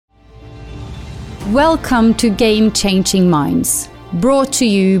Welcome to Game Changing Minds, brought to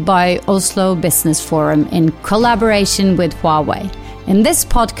you by Oslo Business Forum in collaboration with Huawei. In this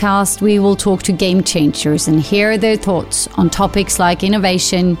podcast, we will talk to game changers and hear their thoughts on topics like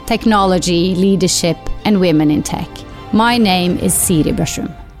innovation, technology, leadership, and women in tech. My name is Siri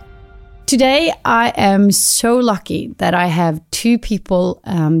Børsum. Today, I am so lucky that I have two people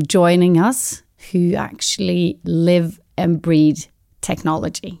joining us who actually live and breathe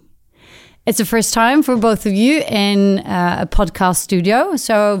technology. It's the first time for both of you in a podcast studio,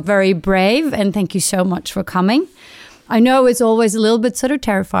 so very brave, and thank you so much for coming. I know it's always a little bit sort of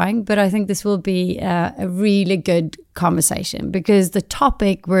terrifying, but I think this will be a really good conversation because the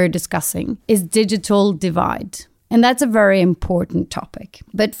topic we're discussing is digital divide. And that's a very important topic.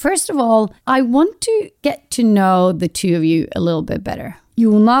 But first of all, I want to get to know the two of you a little bit better.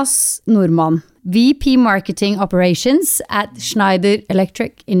 Jonas Normann, VP Marketing Operations at Schneider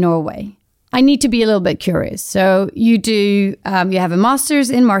Electric in Norway. I need to be a little bit curious. So you have a master's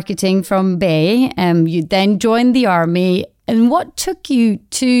in marketing from BI, and you then joined the army. And what took you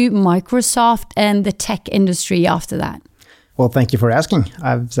to Microsoft and the tech industry after that? Well, thank you for asking.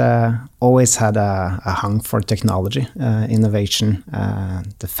 I've always had a hung for technology, innovation,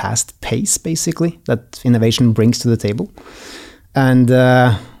 the fast pace, basically, that innovation brings to the table. And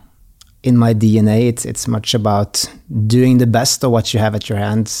in my DNA, it's much about doing the best of what you have at your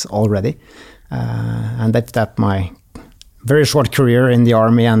hands already. And that my very short career in the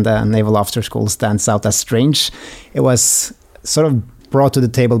Army and the Naval Officer School stands out as strange. It was sort of brought to the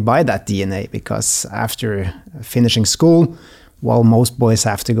table by that DNA, because after finishing school, well, most boys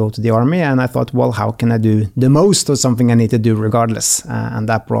have to go to the Army. And I thought, well, how can I do the most of something I need to do regardless? And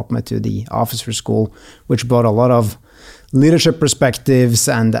that brought me to the Officer School, which brought a lot of leadership perspectives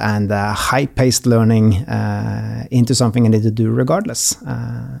and high-paced learning into something I need to do regardless.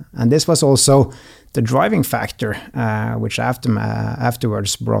 And this was also the driving factor, which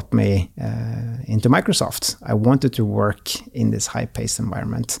afterwards brought me into Microsoft. I wanted to work in this high-paced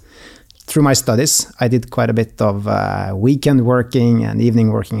environment. Through my studies, I did quite a bit of weekend working and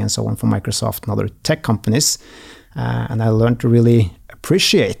evening working and so on for Microsoft and other tech companies. And I learned to really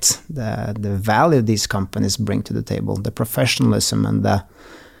appreciate the value these companies bring to the table, the professionalism and the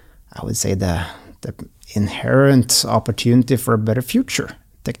inherent opportunity for a better future.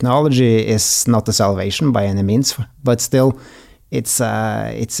 Technology is not the salvation by any means, but still it's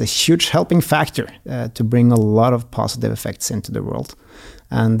a huge helping factor to bring a lot of positive effects into the world.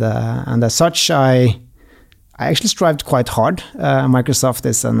 And as such, I actually strived quite hard. Microsoft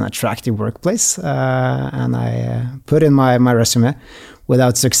is an attractive workplace, and I put in my resume.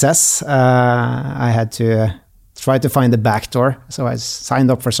 Without success, I had to try to find the back door. So I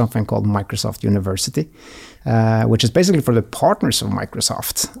signed up for something called Microsoft University, which is basically for the partners of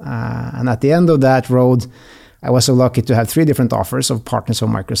Microsoft. And at the end of that road, I was so lucky to have 3 different offers of partners of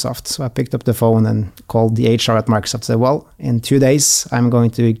Microsoft. So I picked up the phone and called the HR at Microsoft and said, well, in 2 days, I'm going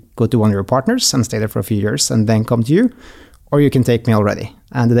to go to one of your partners and stay there for a few years and then come to you, or you can take me already.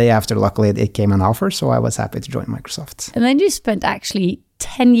 And the day after, luckily, it came an offer. So I was happy to join Microsoft. And then you spent actually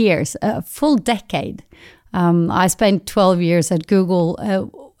 10 years, a full decade. I spent 12 years at Google.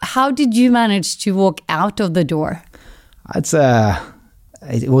 How did you manage to walk out of the door?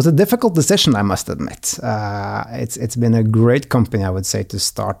 It was a difficult decision, I must admit. It's been a great company, I would say, to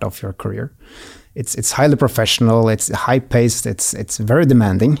start off your career. It's highly professional, it's high-paced, it's very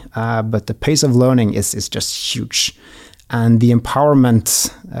demanding, but the pace of learning is just huge. And the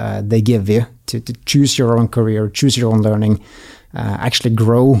empowerment they give you to choose your own career, choose your own learning, actually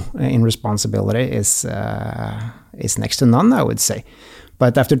grow in responsibility is next to none, I would say.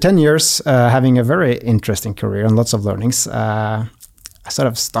 But after 10 years, having a very interesting career and lots of learnings, I sort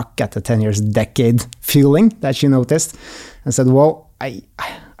of stuck at the 10 years decade feeling that you noticed and said, well, I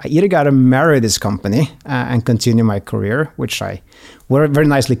either got to marry this company and continue my career, which I very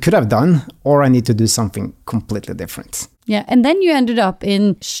nicely could have done, or I need to do something completely different. Yeah, and then you ended up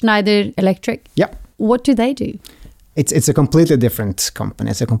in Schneider Electric. Yeah. What do they do? It's a completely different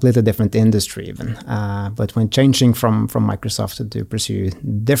company. It's a completely different industry even. But when changing from Microsoft to pursue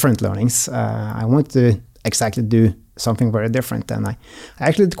different learnings, I wanted to exactly do something very different. And I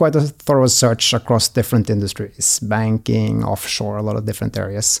actually did quite a thorough search across different industries, banking, offshore, a lot of different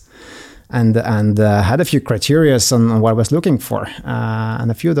areas. And had a few criteria on what I was looking for. And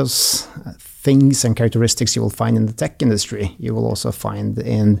a few of those things and characteristics you will find in the tech industry, you will also find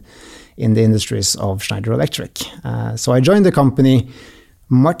in the industries of Schneider Electric. So I joined the company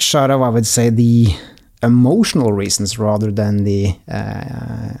much out of, I would say, the emotional reasons rather than the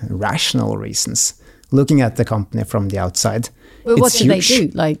rational reasons. looking at the company from the outside. But what did they do?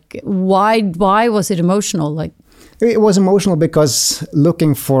 Like, why was it emotional? Like, it was emotional because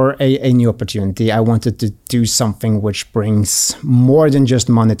looking for a new opportunity, I wanted to do something which brings more than just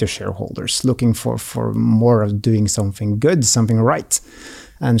money to shareholders, looking for more of doing something good, something right.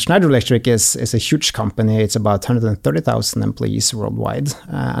 And Schneider Electric is a huge company. It's about 130,000 employees worldwide,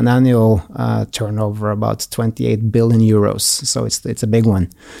 an annual turnover about 28 billion euros. So it's a big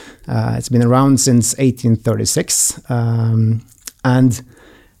one. It's been around since 1836, and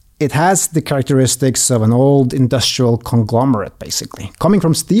it has the characteristics of an old industrial conglomerate, basically, coming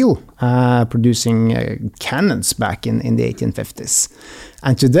from steel, producing cannons back in the 1850s.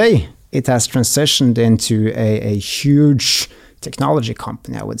 And today, it has transitioned into a huge technology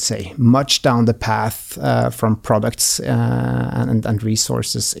company, I would say, much down the path from products and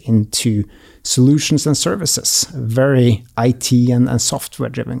resources into solutions and services. A very IT and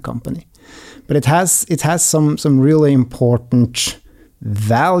software-driven company. But it has some really important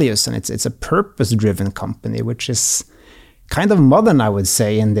values, and it's a purpose-driven company, which is kind of modern, I would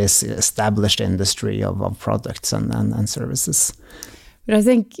say, in this established industry of products and services. But I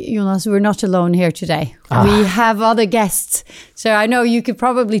think, Jonas, we're not alone here today. We have other guests. So I know you could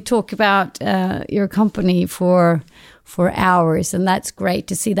probably talk about your company for hours, and that's great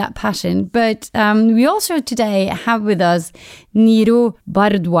to see that passion. But we also today have with us Neeru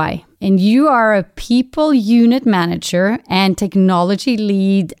Bardwai, and you are a people unit manager and technology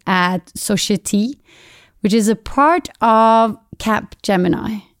lead at Society, which is a part of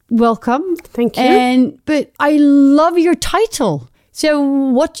Capgemini. Welcome. Thank you. But I love your title. So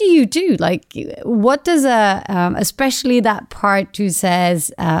what do you do? Like, what does especially that part who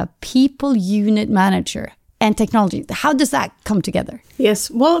says people unit manager and technology, how does that come together? Yes,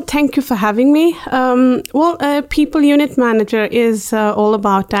 well, thank you for having me. A people unit manager is all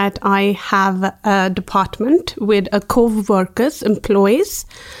about that. I have a department with co-workers, employees,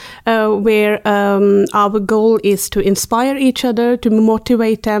 where our goal is to inspire each other, to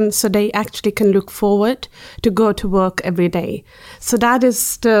motivate them so they actually can look forward to go to work every day. So that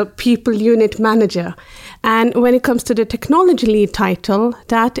is the people unit manager. And when it comes to the technology lead title,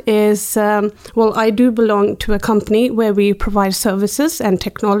 that is, I do belong to a company where we provide services and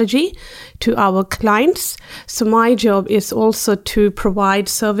technology to our clients. So my job is also to provide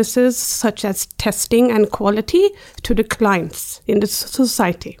services such as testing and quality to the clients in the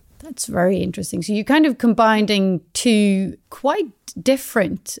society. That's very interesting. So you're kind of combining two quite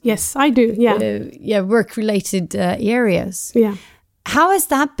different... Yes, I do, yeah. Work-related areas. Yeah. How has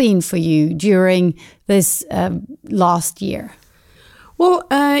that been for you during this last year? Well,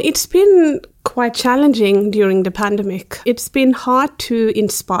 it's been quite challenging during the pandemic. It's been hard to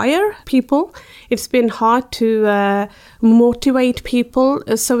inspire people. It's been hard to motivate people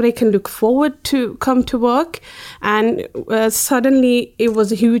so they can look forward to come to work. And suddenly it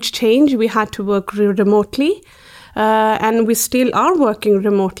was a huge change. We had to work remotely. And we still are working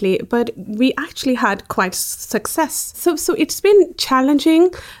remotely, but we actually had quite success. So it's been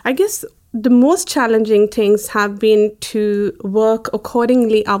challenging. I guess the most challenging things have been to work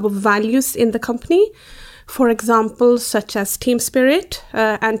accordingly our values in the company. For example, such as team spirit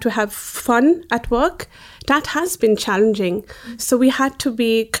and to have fun at work. That has been challenging. So we had to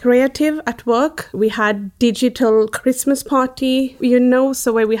be creative at work. We had digital Christmas party,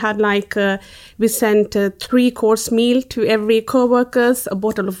 so where we had we sent a 3-course meal to every co-workers, a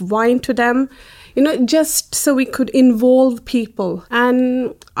bottle of wine to them, just so we could involve people.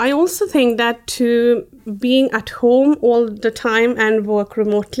 And I also think that to being at home all the time and work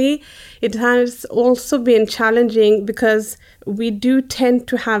remotely, it has also been challenging because we do tend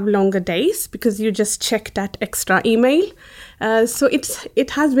to have longer days because you just check that extra email. So it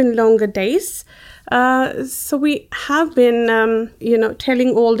has been longer days. So we have been,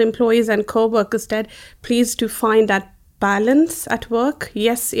 telling all the employees and co-workers that please do find that balance at work.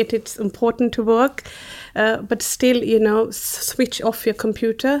 Yes, it's important to work, but still, switch off your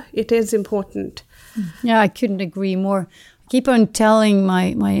computer. It is important. Yeah, I couldn't agree more. I keep on telling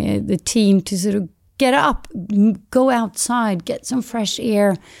the team to sort of get up, go outside, get some fresh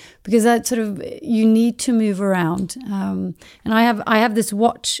air, because that sort of, you need to move around. And I have this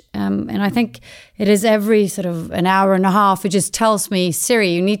watch, and I think it is every sort of an hour and a half. It just tells me, Siri,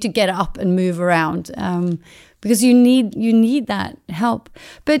 you need to get up and move around. Because you need that help.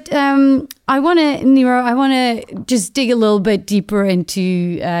 But I want to just dig a little bit deeper into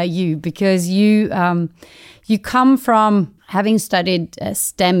you, because you come from having studied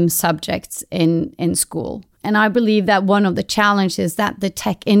STEM subjects in school. And I believe that one of the challenges that the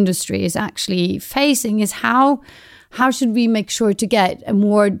tech industry is actually facing is how how should we make sure to get a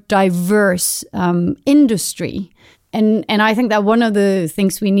more diverse industry? And I think that one of the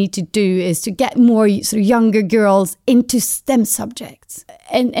things we need to do is to get more sort of younger girls into STEM subjects.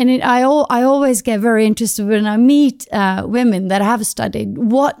 I always get very interested when I meet women that have studied.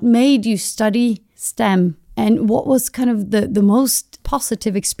 What made you study STEM? And what was kind of the most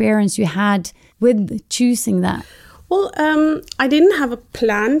positive experience you had with choosing that? Well, I didn't have a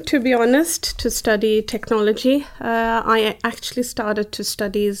plan, to be honest, to study technology. I actually started to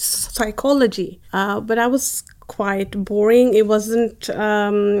study psychology, but I was quite boring. It wasn't,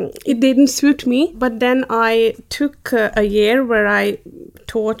 it didn't suit me. But then I took a year where I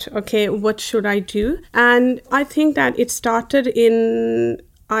thought, okay, what should I do? And I think that it started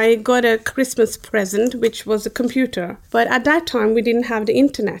I got a Christmas present, which was a computer. But at that time, we didn't have the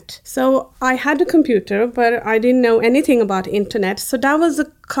internet. So I had a computer, but I didn't know anything about internet. So that was a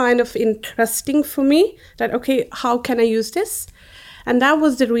kind of interesting for me that, okay, how can I use this? And that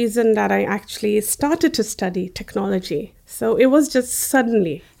was the reason that I actually started to study technology. So it was just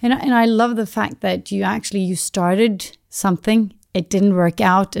suddenly. And I love the fact that you started something. It didn't work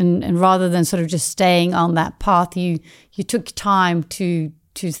out. And rather than sort of just staying on that path, you took time to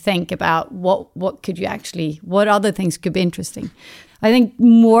think about what other things could be interesting. I think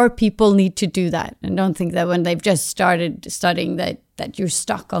more people need to do that, and don't think that when they've just started studying that you're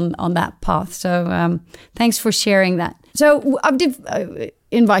stuck on that path. So thanks for sharing that. So I've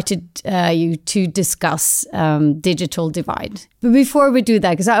invited you to discuss digital divide. But before we do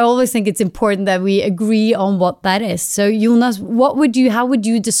that, because I always think it's important that we agree on what that is. So Jonas, how would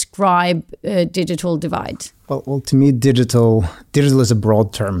you describe digital divide? Well, to me, digital is a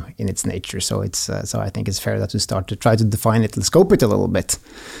broad term in its nature. So I think it's fair that we start to try to define it and scope it a little bit.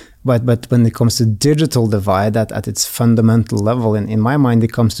 But when it comes to digital divide, at its fundamental level, in my mind,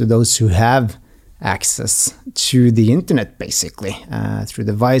 it comes to those who have access to the internet, basically, through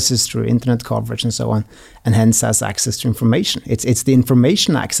devices, through internet coverage and so on, and hence has access to information. It's the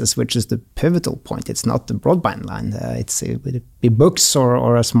information access which is the pivotal point. It's not the broadband line. Would it be books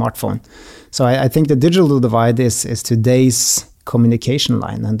or a smartphone? So I think the digital divide is today's communication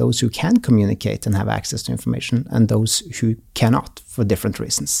line, and those who can communicate and have access to information, and those who cannot for different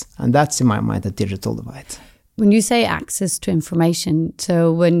reasons. And that's, in my mind, the digital divide. When you say access to information,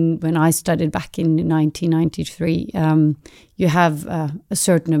 so when I studied back in 1993, you have a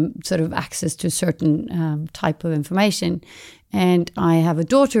certain sort of access to a certain type of information. And I have a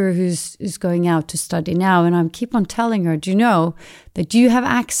daughter who's going out to study now, and I keep on telling her, do you know that you have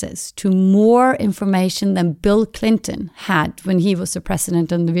access to more information than Bill Clinton had when he was the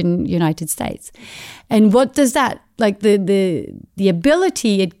president of the United States? And what does that, like the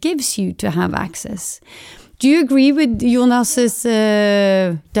ability it gives you to have access? Do you agree with Jonas's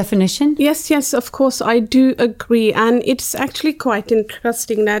definition? Yes, of course, I do agree. And it's actually quite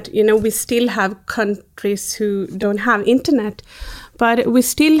interesting that, we still have countries who don't have internet, but we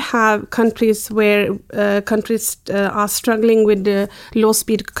still have countries where countries are struggling with the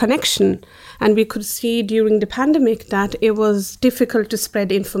low-speed connection. And we could see during the pandemic that it was difficult to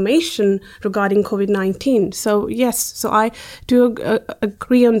spread information regarding COVID-19. So yes, I do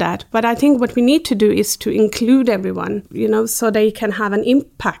agree on that. But I think what we need to do is to include everyone, so they can have an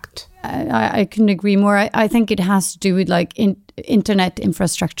impact. I couldn't agree more. I think it has to do with internet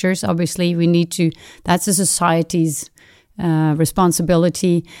infrastructures. Obviously, that's a society's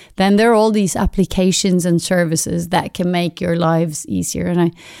responsibility. Then there are all these applications and services that can make your lives easier.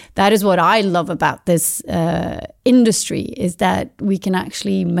 And that is what I love about this industry, is that we can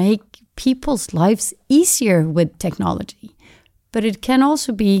actually make people's lives easier with technology. But it can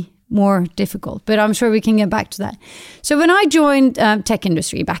also be more difficult. But I'm sure we can get back to that. So when I joined tech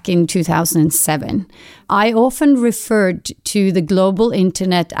industry back in 2007, I often referred to the global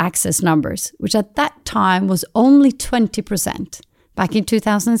internet access numbers, which at that time was only 20% back in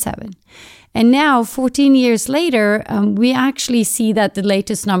 2007. And now, 14 years later, we actually see that the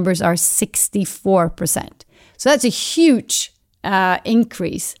latest numbers are 64%. So that's a huge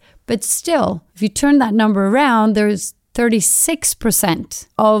increase. But still, if you turn that number around, there's 36%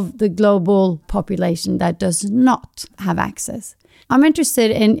 of the global population that does not have access. I'm interested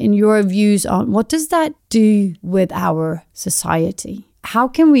in your views on what does that do with our society? How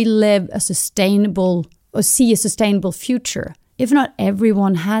can we live a sustainable or see a sustainable future if not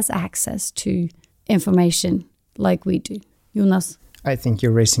everyone has access to information like we do? Jonas? I think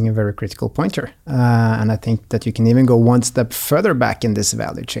you're raising a very critical point here. And I think that you can even go one step further back in this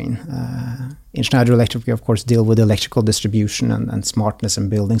value chain. In Schneider Electric, we of course deal with electrical distribution and smartness in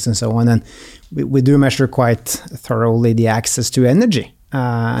buildings and so on. And we do measure quite thoroughly the access to energy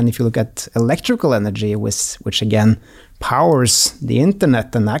And if you look at electrical energy, which again powers the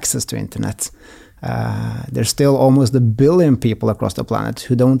internet and access to internet, there's still almost 1 billion people across the planet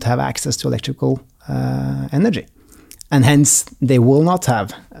who don't have access to electrical energy. And hence, they will not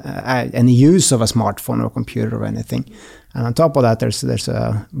have any use of a smartphone or computer or anything. And on top of that, there's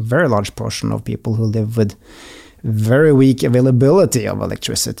a very large portion of people who live with very weak availability of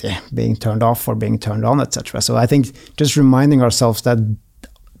electricity, being turned off or being turned on, etc. So I think just reminding ourselves that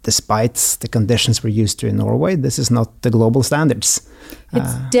despite the conditions we're used to in Norway, this is not the global standards.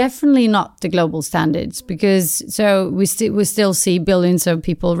 It's definitely not the global standards, because we still see billions of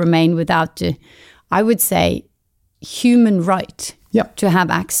people remain without the, I would say, human right to have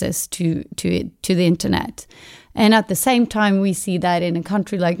access to the internet. And at the same time, we see that in a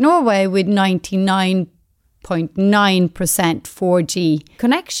country like Norway with 99.9% 4G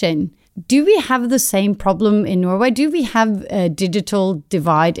connection. Do we have the same problem in Norway? Do we have a digital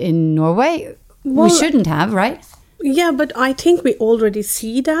divide in Norway? Well, we shouldn't have, right? Yeah, but I think we already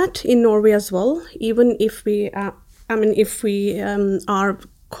see that in Norway as well. Even if we, are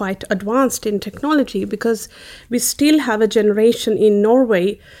quite advanced in technology, because we still have a generation in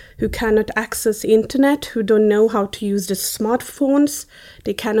Norway who cannot access internet, who don't know how to use the smartphones,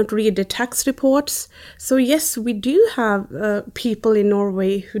 they cannot read the tax reports. So yes, we do have people in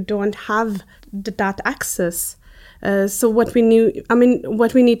Norway who don't have that access. So what we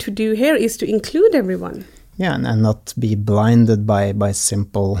need to do here is to include everyone. Yeah, and not be blinded by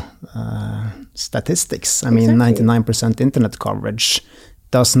simple statistics. I mean, 99% internet coverage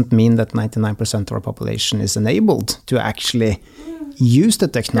doesn't mean that 99% of our population is enabled to actually use the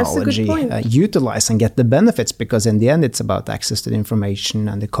technology, utilize and get the benefits, because in the end it's about access to the information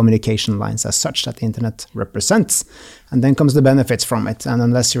and the communication lines as such that the internet represents. And then comes the benefits from it. And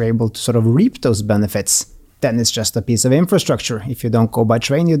unless you're able to sort of reap those benefits, then it's just a piece of infrastructure. If you don't go by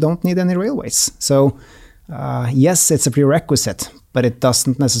train, you don't need any railways. So yes, it's a prerequisite, but it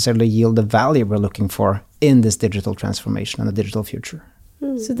doesn't necessarily yield the value we're looking for in this digital transformation and the digital future.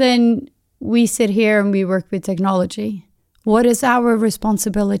 So then we sit here and we work with technology. What is our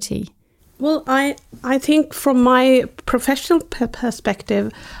responsibility? Well, I think from my professional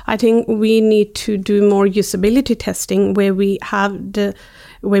perspective, I think we need to do more usability testing where we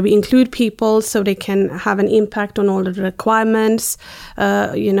include people so they can have an impact on all of the requirements,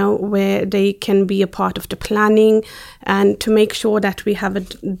 where they can be a part of the planning, and to make sure that we have a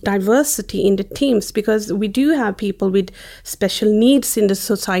diversity in the teams, because we do have people with special needs in the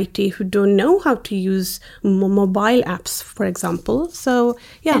society who don't know how to use mobile apps, for example. So,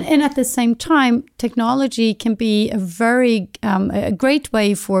 yeah. And at the same time, technology can be a very a great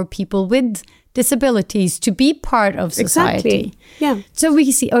way for people with disabilities to be part of society. Exactly. Yeah. So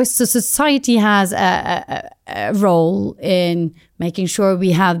we see, so society has a role in making sure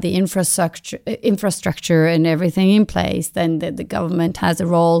we have the infrastructure and everything in place. Then the government has a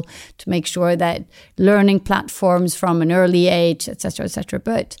role to make sure that learning platforms from an early age, etc., etc.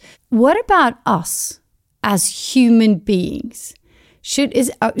 But what about us as human beings? Should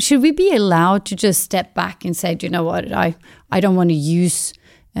we be allowed to just step back and say, do you know what, I don't want to use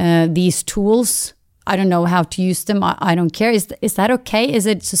these tools. I don't know how to use them. I don't care. Is that okay? Is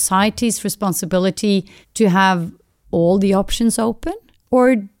it society's responsibility to have all the options open?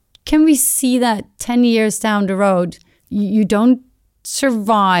 Or can we see that 10 years down the road, you don't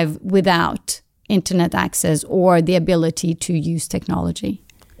survive without internet access or the ability to use technology?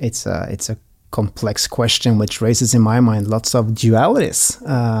 It's a complex question which raises in my mind lots of dualities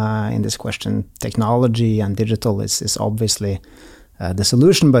in this question. Technology and digital is obviously the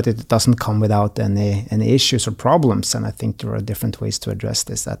solution, but it doesn't come without any issues or problems. And I think there are different ways to address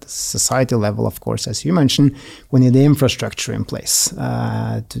this. At the society level, of course, as you mentioned, we need the infrastructure in place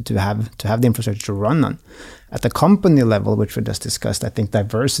to have the infrastructure to run on. At the company level, which we just discussed, I think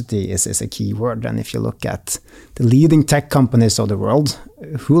diversity is a key word. And if you look at the leading tech companies of the world,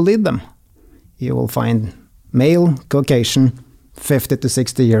 who lead them? You will find male, Caucasian, 50 to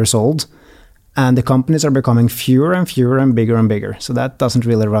 60 years old. And the companies are becoming fewer and fewer and bigger. So that doesn't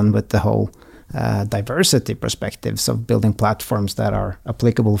really run with the whole diversity perspectives of building platforms that are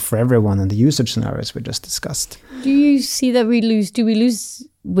applicable for everyone in the usage scenarios we just discussed. Do you see that do we lose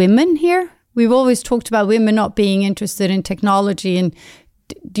women here? We've always talked about women not being interested in technology. And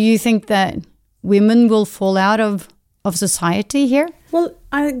do you think that women will fall out of society here? Well,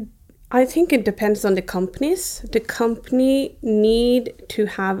 I think it depends on the companies. The companies need to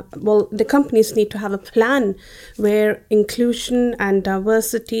have a plan where inclusion and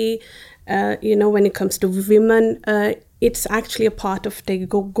diversity, when it comes to women, it's actually a part of the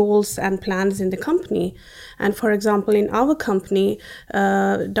goals and plans in the company. And for example, in our company,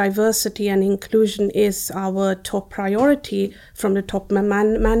 diversity and inclusion is our top priority from the top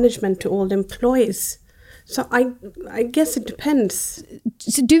management to all the employees. So I guess it depends.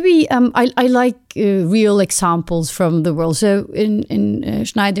 So do we? I like real examples from the world. So in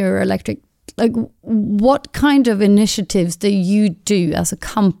Schneider Electric, like what kind of initiatives do you do as a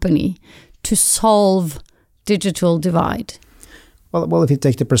company to solve digital divide? Well, if you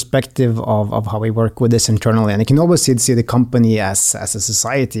take the perspective of how we work with this internally, and you can always see the company as a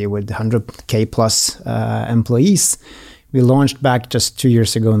society with 100K plus employees. We launched back just 2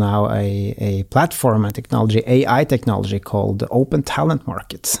 years ago now a platform and technology, AI technology called Open Talent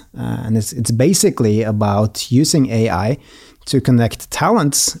Market. And it's basically about using AI to connect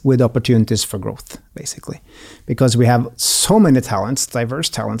talents with opportunities for growth, basically. Because we have so many talents, diverse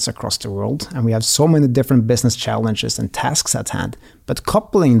talents across the world, and we have so many different business challenges and tasks at hand. But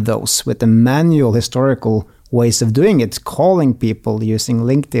coupling those with the manual historical ways of doing it, calling people using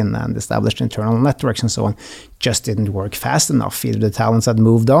LinkedIn and established internal networks and so on, just didn't work fast enough. Either the talents had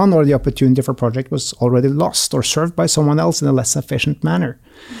moved on or the opportunity for project was already lost or served by someone else in a less efficient manner.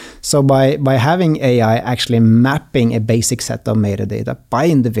 So by having AI actually mapping a basic set of metadata by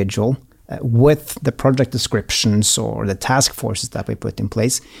individual with the project descriptions or the task forces that we put in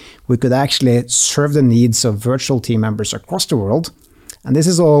place, we could actually serve the needs of virtual team members across the world. And this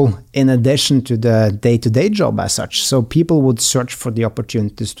is all in addition to the day-to-day job as such. So people would search for the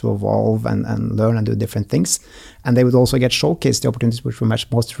opportunities to evolve and learn and do different things. And they would also get showcased the opportunities which were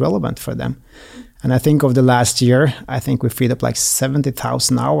most relevant for them. And I think over the last year, I think we freed up like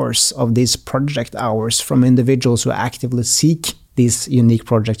 70,000 hours of these project hours from individuals who actively seek these unique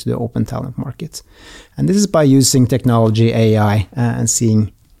projects to the open talent market. And this is by using technology, AI, and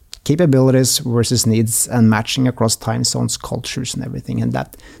seeing capabilities versus needs and matching across time zones, cultures and everything. And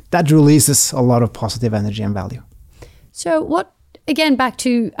that releases a lot of positive energy and value. So what, again, back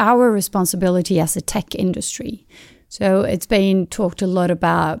to our responsibility as a tech industry. So it's been talked a lot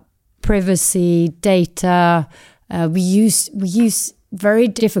about privacy, data. We use very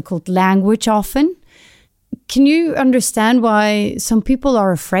difficult language often. Can you understand why some people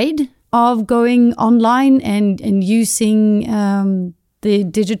are afraid of going online and using the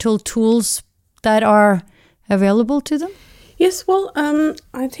digital tools that are available to them? Yes, well,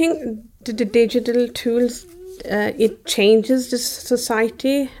 I think the digital tools, it changes the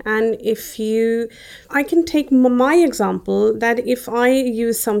society. And I can take my example that if I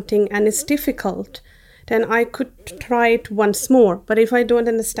use something and it's difficult, then I could try it once more. But if I don't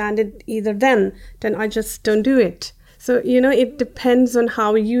understand it either then I just don't do it. So, it depends on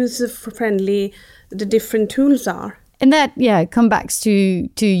how user-friendly the different tools are. And that, come back to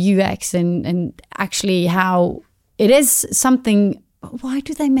UX and actually how it is something. Why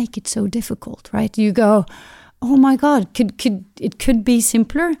do they make it so difficult, right? You go, oh my God, it could be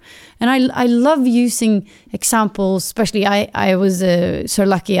simpler. And I love using examples, especially I was so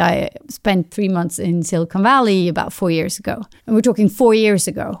lucky I spent 3 months in Silicon Valley about 4 years ago. And we're talking 4 years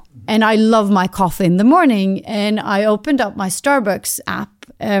ago. And I love my coffee in the morning. And I opened up my Starbucks app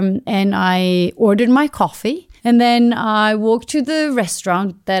and I ordered my coffee. And then I walked to the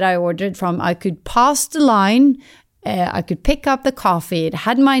restaurant that I ordered from. I could pass the line. I could pick up the coffee. It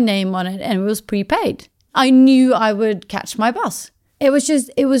had my name on it and it was prepaid. I knew I would catch my bus. It was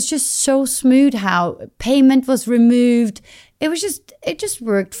just so smooth how payment was removed. It just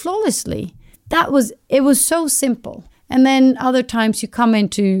worked flawlessly. It was so simple. And then other times you come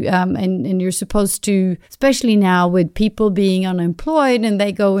into, and you're supposed to, especially now with people being unemployed and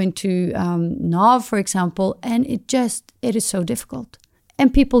they go into NAV, for example, and it is so difficult.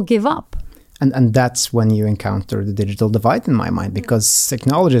 And people give up. And that's when you encounter the digital divide in my mind, because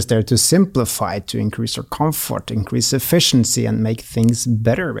technology is there to simplify, to increase our comfort, increase efficiency and make things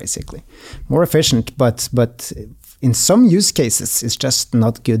better, basically. More efficient, but in some use cases, it's just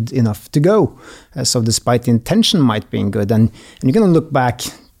not good enough to go. So despite the intention might be good, and you're going to look back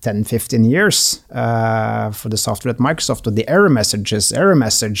 10, 15 years for the software at Microsoft with the error message,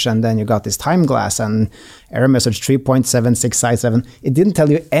 and then you got this time glass and error message 3.7657. It didn't tell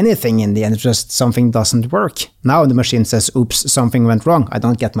you anything in the end, just something doesn't work. Now the machine says, oops, something went wrong. I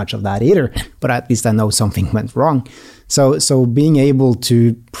don't get much of that either, but at least I know something went wrong. So being able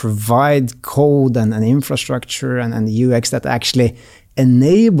to provide code and an infrastructure and the UX that actually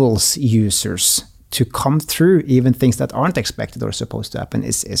enables users to come through even things that aren't expected or supposed to happen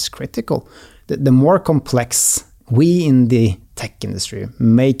is critical. The more complex we in the tech industry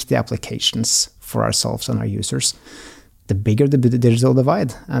make the applications for ourselves and our users, the bigger the digital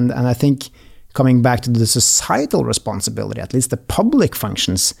divide. And I think coming back to the societal responsibility, at least the public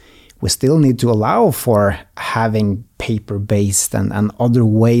functions, we still need to allow for having paper-based and other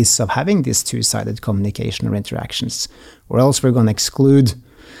ways of having these two-sided communication or interactions, or else we're going to exclude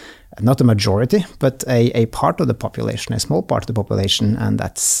not a majority, but a part of the population, a small part of the population, and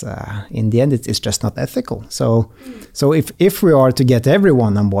that's in the end it's just not ethical. So if we are to get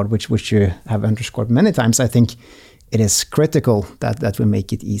everyone on board, which you have underscored many times, I think it is critical that we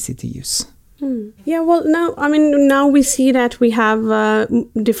make it easy to use. Yeah, well, now we see that we have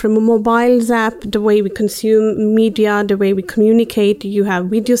different mobiles app, the way we consume media, the way we communicate. You have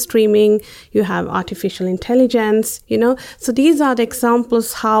video streaming, you have artificial intelligence, So these are the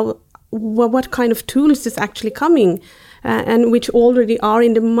examples what kind of tools is actually coming. And which already are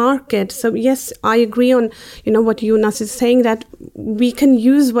in the market. So yes, I agree on what Jonas is saying, that we can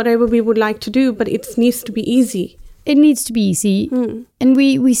use whatever we would like to do, but it needs to be easy. It needs to be easy. And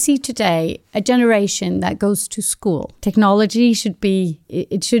we see today a generation that goes to school. Technology should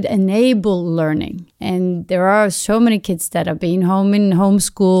enable learning. And there are so many kids that have been home in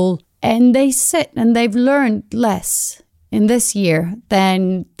homeschool, and they sit and they've learned less in this year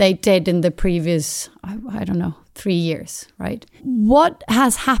than they did in the previous, 3 years, right? What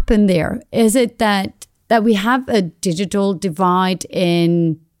has happened there? Is it that we have a digital divide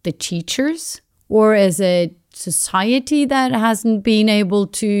in the teachers, or is it society that hasn't been able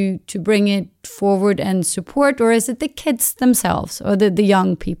to bring it forward and support, or is it the kids themselves or the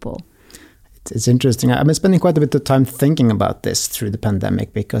young people? It's interesting. I've been spending quite a bit of time thinking about this through the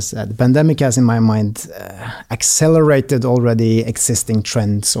pandemic, because the pandemic has, in my mind, accelerated already existing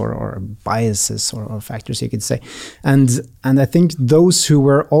trends or biases or factors, you could say. And I think those who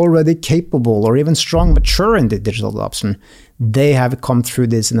were already capable or even strong, mature in the digital adoption, they have come through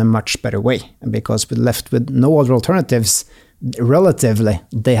this in a much better way. And because we're left with no other alternatives, relatively,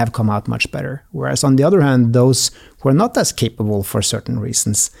 they have come out much better. Whereas on the other hand, those who are not as capable for certain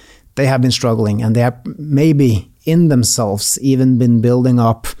reasons, they have been struggling, and they have maybe in themselves even been building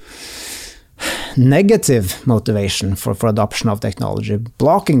up negative motivation for adoption of technology,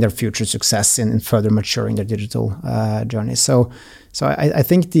 blocking their future success in further maturing their digital journey. So I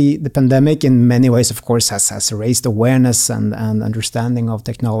think the pandemic in many ways, of course, has raised awareness and understanding of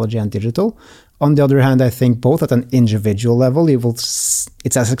technology and digital. On the other hand, I think both at an individual level,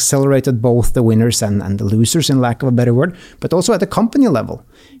 it has accelerated both the winners and the losers, in lack of a better word, but also at the company level.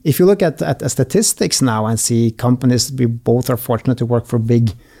 If you look at statistics now and see companies, we both are fortunate to work for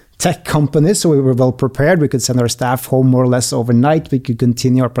big tech companies, so we were well prepared. We could send our staff home more or less overnight. We could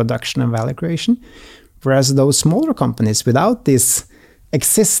continue our production and value creation. Whereas those smaller companies, without this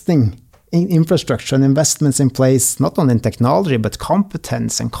existing infrastructure and investments in place, not only in technology, but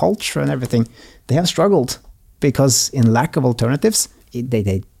competence and culture and everything, they have struggled because in lack of alternatives,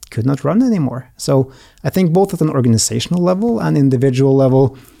 they could not run anymore. So I think both at an organizational level and individual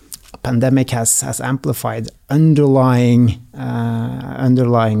level, pandemic has amplified underlying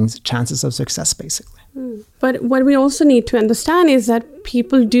chances of success, basically. But what we also need to understand is that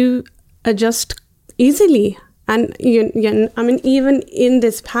people do adjust easily. And even in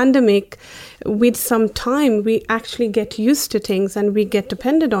this pandemic, with some time, we actually get used to things and we get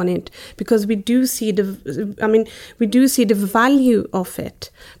dependent on it because we do see the value of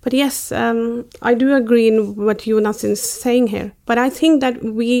it. But yes, I do agree in what Jonas is saying here. But I think that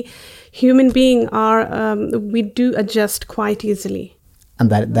we human beings we do adjust quite easily. And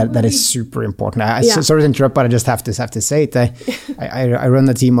that is super important. Sorry to interrupt, but I just have to say it. I run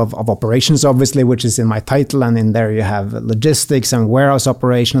a team of operations, obviously, which is in my title, and in there you have logistics and warehouse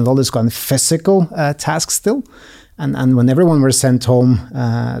operation and all this kind of physical tasks still. And when everyone were sent home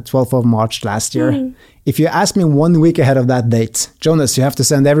 12th of March last year, if you ask me 1 week ahead of that date, Jonas, you have to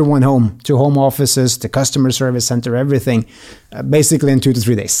send everyone home to home offices, to customer service center, everything, basically in 2 to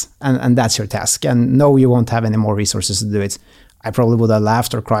 3 days. And that's your task. And no, you won't have any more resources to do it. I probably would have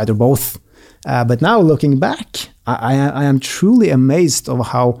laughed or cried or both. But now looking back, I am truly amazed of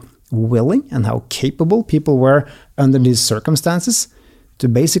how willing and how capable people were under these circumstances to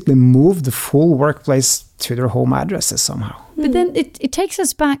basically move the full workplace to their home addresses somehow. But then it takes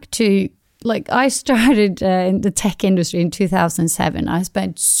us back to, like, I started in the tech industry in 2007. I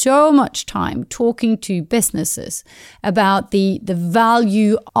spent so much time talking to businesses about the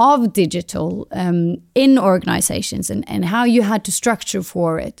value of digital in organizations and how you had to structure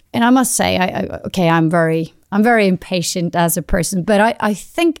for it. And I must say, I'm very impatient as a person, but I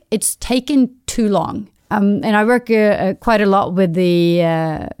think it's taken too long. And I work quite a lot with the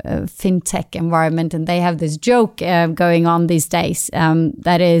fintech environment, and they have this joke going on these days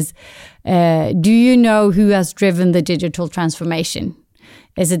that is, do you know who has driven the digital transformation?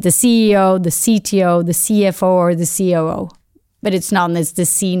 is it the CEO, the CTO, the CFO, or the COO? But it's not, it's the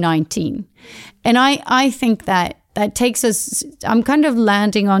C19. And I think that takes us, I'm kind of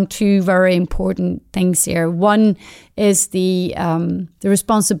landing on two very important things here. One is the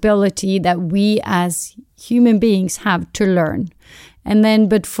responsibility that we as human beings have to learn. And then,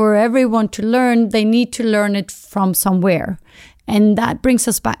 but for everyone to learn, they need to learn it from somewhere. And that brings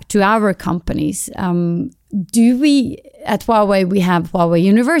us back to our companies. Do we, at Huawei, we have Huawei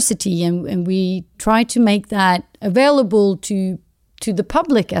University, and we try to make that available to the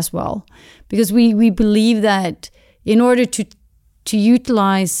public as well. Because we believe that in order to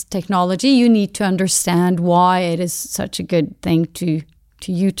utilize technology, you need to understand why it is such a good thing to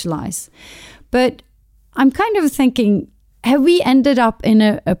utilize. But I'm kind of thinking, have we ended up in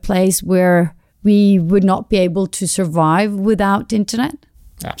a place where we would not be able to survive without internet?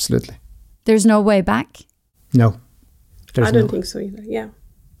 Absolutely. There's no way back? No. I don't think so either. Yeah,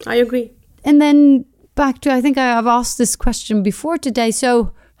 I agree. And then back to, I think I've asked this question before today.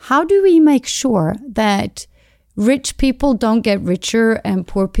 So how do we make sure that rich people don't get richer and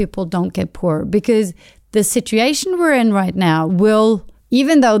poor people don't get poorer? Because the situation we're in right now will,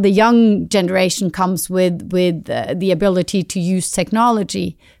 even though the young generation comes with the ability to use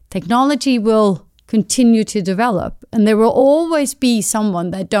technology will continue to develop. And there will always be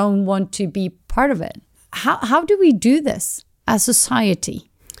someone that don't want to be part of it. How do we do this as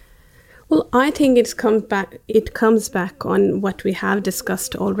society? Well, I think it comes back on what we have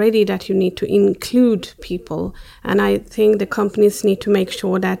discussed already, that you need to include people. And I think the companies need to make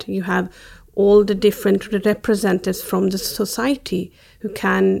sure that you have all the different representatives from the society who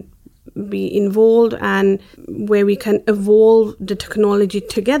can be involved, and where we can evolve the technology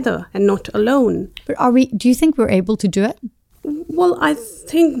together and not alone. But do you think we're able to do it? Well, I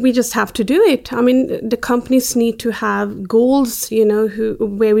think we just have to do it. I mean, the companies need to have goals,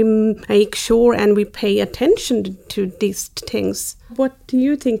 where we make sure and we pay attention to these things. What do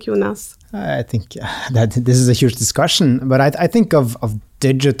you think, Jonas? I think that this is a huge discussion, but I think of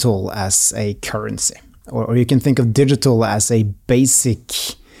digital as a currency, or you can think of digital as a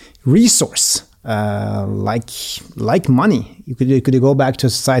basic resource, like money. Could you go back to a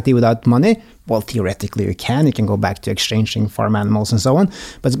society without money? Well, theoretically you can. You can go back to exchanging farm animals and so on,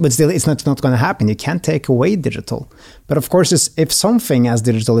 but still it's not going to happen. You can't take away digital. But of course, if something as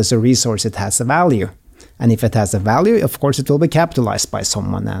digital is a resource, it has a value. And if it has a value, of course, it will be capitalized by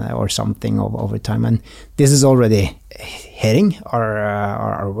someone or something over time. And this is already hitting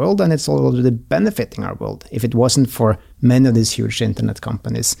our world, and it's already benefiting our world. If it wasn't for many of these huge internet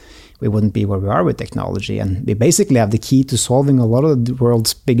companies, we wouldn't be where we are with technology. And we basically have the key to solving a lot of the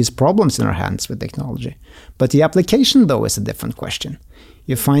world's biggest problems in our hands with technology. But the application, though, is a different question.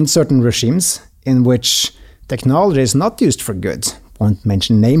 You find certain regimes in which technology is not used for good. Won't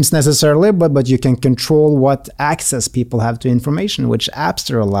mention names necessarily, but you can control what access people have to information, which apps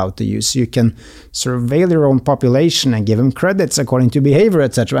they're allowed to use. You can surveil your own population and give them credits according to behavior,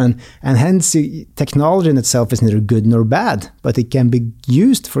 etc. And hence, technology in itself is neither good nor bad, but it can be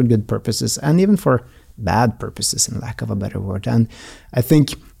used for good purposes and even for bad purposes, in lack of a better word. And I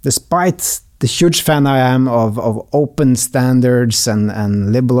think, despite the huge fan I am of open standards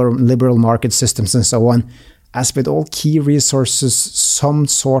and liberal market systems and so on, as with all key resources, some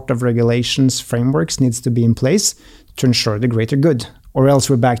sort of regulations, frameworks needs to be in place to ensure the greater good. Or else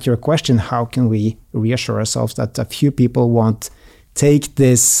we're back to your question, how can we reassure ourselves that a few people won't take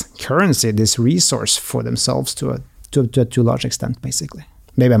this currency, this resource for themselves to a large extent, basically?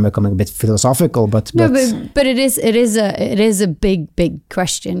 Maybe I'm becoming a bit philosophical, but it is a big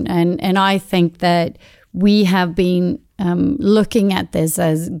question, and I think that we have been looking at this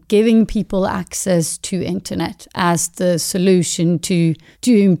as giving people access to internet as the solution to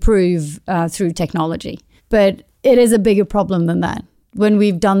improve through technology. But it is a bigger problem than that. When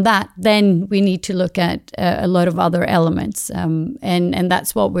we've done that, then we need to look at a lot of other elements, and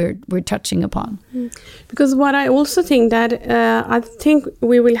that's what we're touching upon. Because what I also think that I think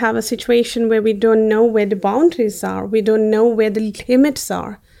we will have a situation where we don't know where the boundaries are. We don't know where the limits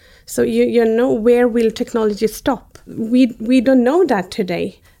are. So you know, where will technology stop? We don't know that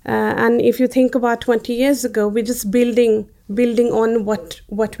today. And if you think about 20 years ago, we're just building on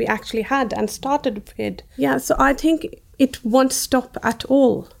what we actually had and started with. Yeah, so I think it won't stop at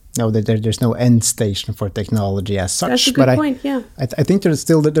all. No, there's no end station for technology as such. That's a good point, yeah. I think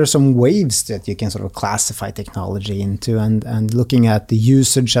there's some waves that you can sort of classify technology into, and looking at the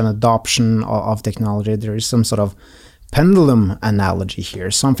usage and adoption of technology, there is some sort of pendulum analogy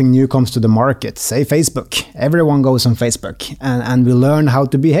here. Something new comes to the market, say Facebook. Everyone goes on Facebook, and we learn how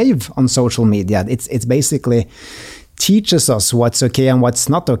to behave on social media. It's basically teaches us what's okay and what's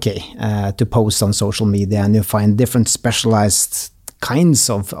not okay to post on social media, and you find different specialized kinds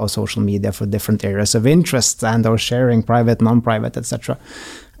of social media for different areas of interest and or sharing, private, non-private, etc.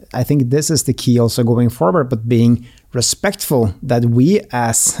 I think this is the key also going forward, but being respectful that we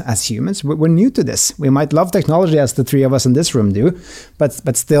as humans, we're new to this. We might love technology as the three of us in this room do,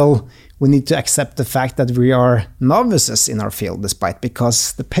 but still we need to accept the fact that we are novices in our field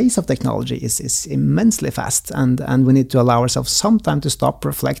because the pace of technology is immensely fast, and we need to allow ourselves some time to stop,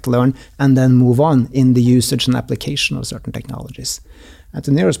 reflect, learn, and then move on in the usage and application of certain technologies. And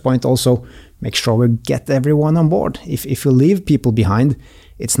to Neera's point, also make sure we get everyone on board. If you leave people behind,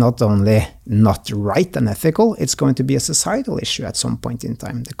 it's not only not right and ethical, it's going to be a societal issue at some point in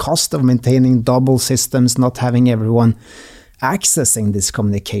time. The cost of maintaining double systems, not having everyone accessing these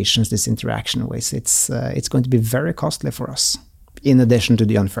communications, this interaction ways, it's going to be very costly for us, in addition to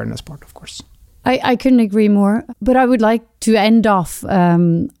the unfairness part, of course. I couldn't agree more, but I would like to end off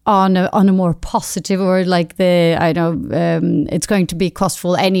on a more positive, or like it's going to be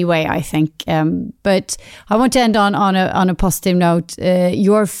costful anyway, I think. But I want to end on a positive note.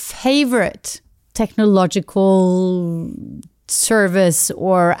 Your favorite technological service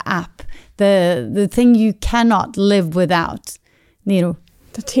or app, the thing you cannot live without, Neera?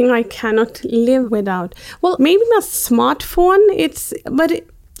 The thing I cannot live without. Well, maybe my smartphone.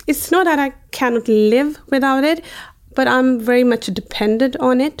 It's not that I cannot live without it, but I'm very much dependent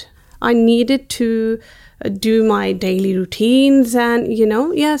on it. I need it to do my daily routines and,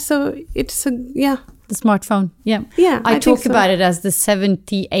 so it's The smartphone, yeah. Yeah, I talk about it as the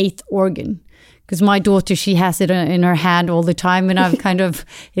 78th organ. Because my daughter, she has it in her hand all the time, and I've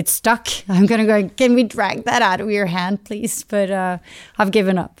it's stuck. I'm going to go, can we drag that out of your hand, please? But I've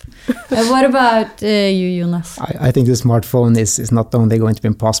given up. What about you, Jonas? I think the smartphone is not only going to be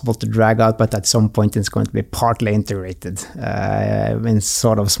impossible to drag out, but at some point it's going to be partly integrated in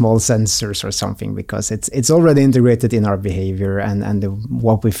sort of small sensors or something, because it's already integrated in our behavior and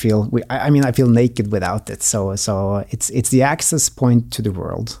what we feel. I feel naked without it. So it's the access point to the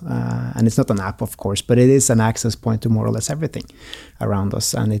world, and it's not an app, of course, but it is an access point to more or less everything around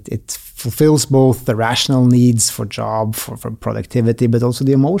us, and it fulfills both the rational needs for job, for productivity, but also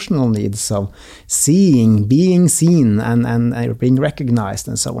the emotional needs of seeing, being seen, and being recognized,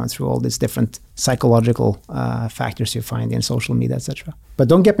 and so on, through all these different psychological factors you find in social media, etc. But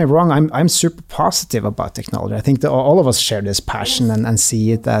don't get me wrong, I'm super positive about technology. I think that all of us share this passion and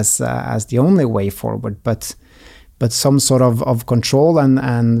see it as the only way forward, but some sort of control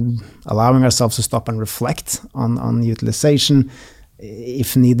and allowing ourselves to stop and reflect on utilization,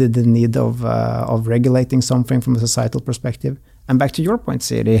 if needed, the need of regulating something from a societal perspective. And back to your point,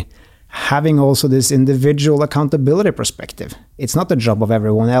 Siri, having also this individual accountability perspective. It's not the job of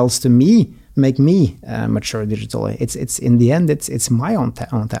everyone else to make me mature digitally. It's in the end, it's my own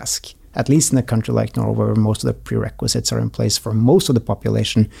task. At least in a country like Norway, where most of the prerequisites are in place for most of the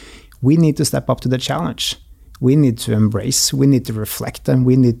population, we need to step up to the challenge. We need to embrace, we need to reflect, and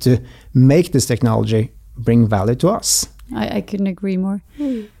we need to make this technology bring value to us. I couldn't agree more.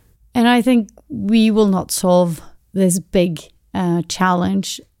 And I think we will not solve this big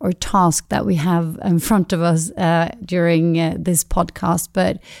challenge or task that we have in front of us during this podcast,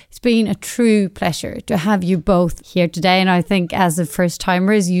 but it's been a true pleasure to have you both here today. And I think as the first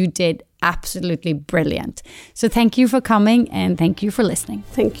timers, you did absolutely brilliant. So thank you for coming, and thank you for listening.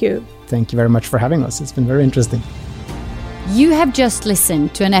 Thank you. Thank you very much for having us. It's been very interesting. You have just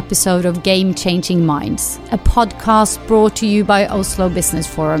listened to an episode of Game Changing Minds, a podcast brought to you by Oslo Business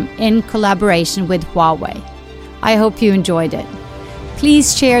Forum in collaboration with Huawei. I hope you enjoyed it.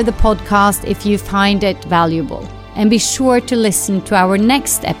 Please share the podcast if you find it valuable, and be sure to listen to our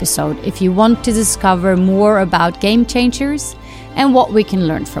next episode if you want to discover more about game changers and what we can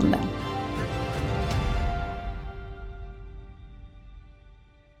learn from them.